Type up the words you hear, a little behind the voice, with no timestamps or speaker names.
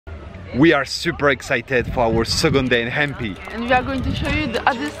we are super excited for our second day in Hampi. And we are going to show you the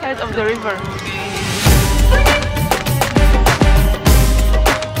other side of the river.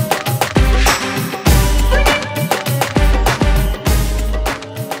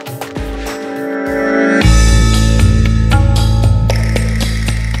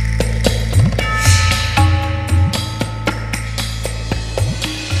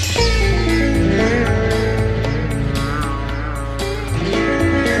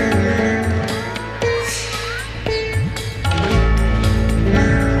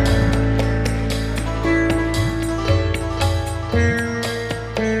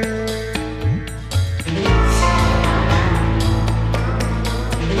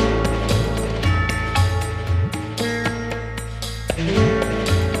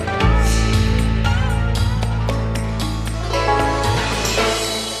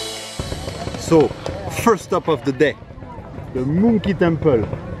 So, first stop of the day, the monkey temple.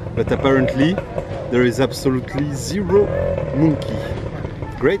 But apparently, there is absolutely zero monkey.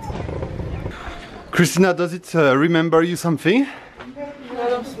 Great. Kristyna, does it remember you something?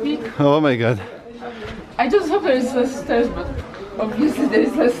 Speak. Oh my god. I just hope there is less stairs, but obviously there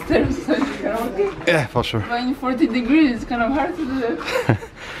is less stairs, so it's kind of okay. Yeah, for sure. But in 40 degrees, it's kind of hard to do that.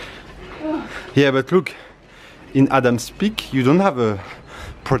 Yeah, but look, in Adam's Peak, you don't have a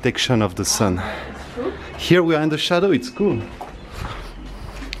protection of the sun. Here we are in the shadow, it's cool.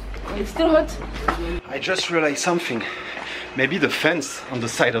 It's still hot. I just realized something. Maybe the fence on the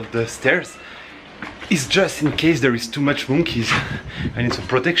side of the stairs is just in case there is too much monkeys. And it's a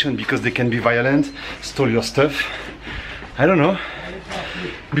protection because they can be violent, steal your stuff. I don't know.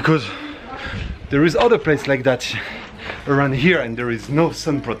 Because there is other place like that around here and there is no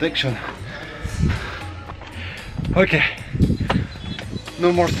sun protection. Okay.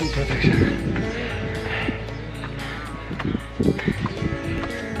 No more sun protection.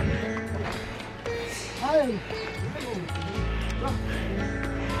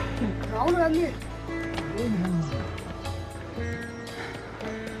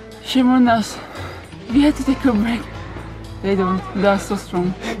 Shame on us. We had to take a break. They don't. They are so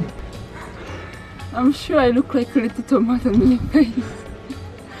strong. I'm sure I look like a little tomato on my face.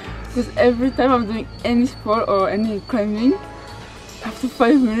 Because every time I'm doing any sport or any climbing, after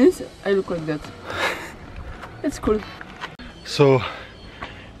 5 minutes, I look like that. It's cool. So,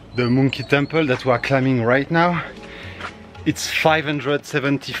 the monkey temple that we are climbing right now, it's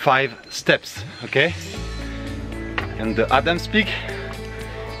 575 steps, okay? And the Adam's Peak,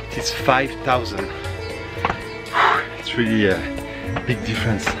 it is 5,000. It's really a big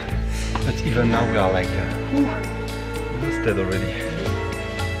difference. But even now we are like exhausted already.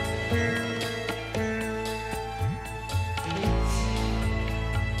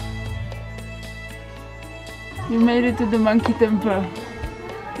 We made it to the monkey temple.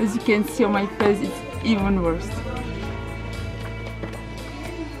 As you can see on my face, it's even worse.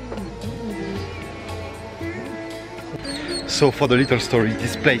 So for the little story,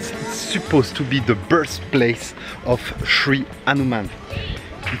 this place is supposed to be the birthplace of Shree Hanuman.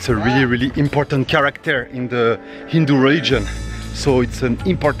 It's a really important character in the Hindu religion. So it's an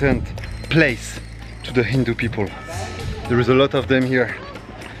important place to the Hindu people. There is a lot of them here.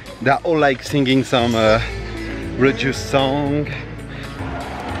 They are all like singing some religious song.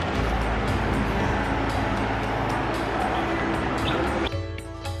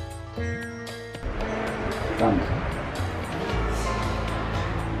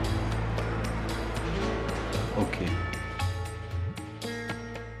 Okay.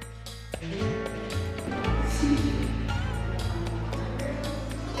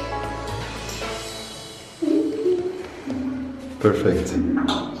 Perfect.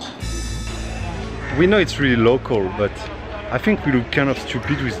 We know it's really local, but I think we look kind of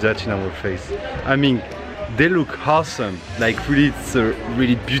stupid with that in our face. I mean, they look awesome, like really it's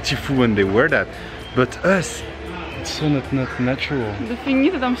really beautiful when they wear that, but us, it's so not natural. The thing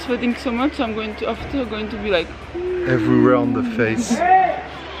is that I'm sweating so much, I'm going to be like everywhere on the face.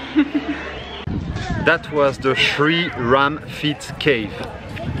 That was the Shree Ram Feet Cave.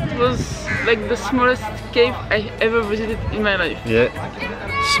 It was like the smallest cave I ever visited in my life. Yeah,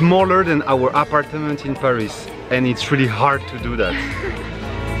 smaller than our apartment in Paris, and it's really hard to do that.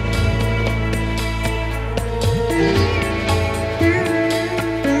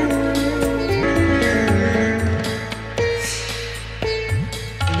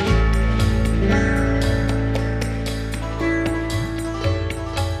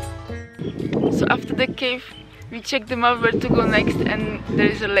 So after the cave, we checked the map where to go next, and there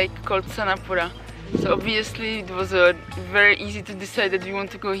is a lake called Sanapura. So obviously it was very easy to decide that we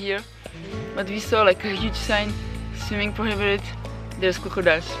want to go here. But we saw like a huge sign, swimming prohibited, there's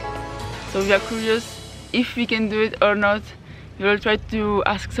crocodiles. So we are curious if we can do it or not. We will try to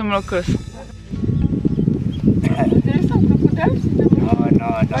ask some locals. There is some crocodiles in the room. No.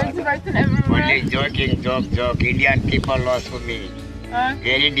 Or is it written everywhere? Only joking, joke. Indian people lost for me.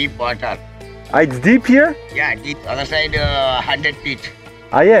 Very deep water. It's deep here? Yeah, deep. Other side 100 feet.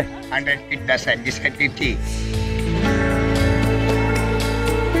 Ah, yeah. 100 feet that side. This side 50.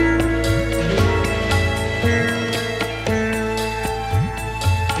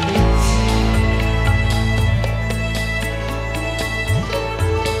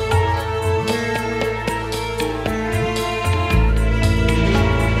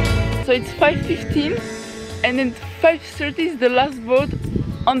 So it's 5:15 and then 5:30 is the last boat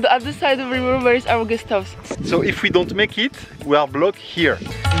on the other side of the river where is our guest house. So if we don't make it, we are blocked here.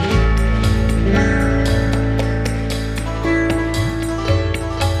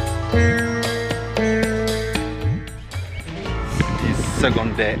 This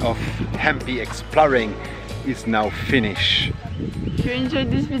second day of Hampi exploring is now finished. If you enjoyed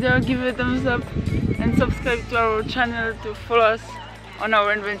this video, give it a thumbs up and subscribe to our channel to follow us on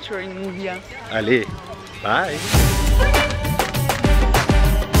our adventure in India. Allez, bye!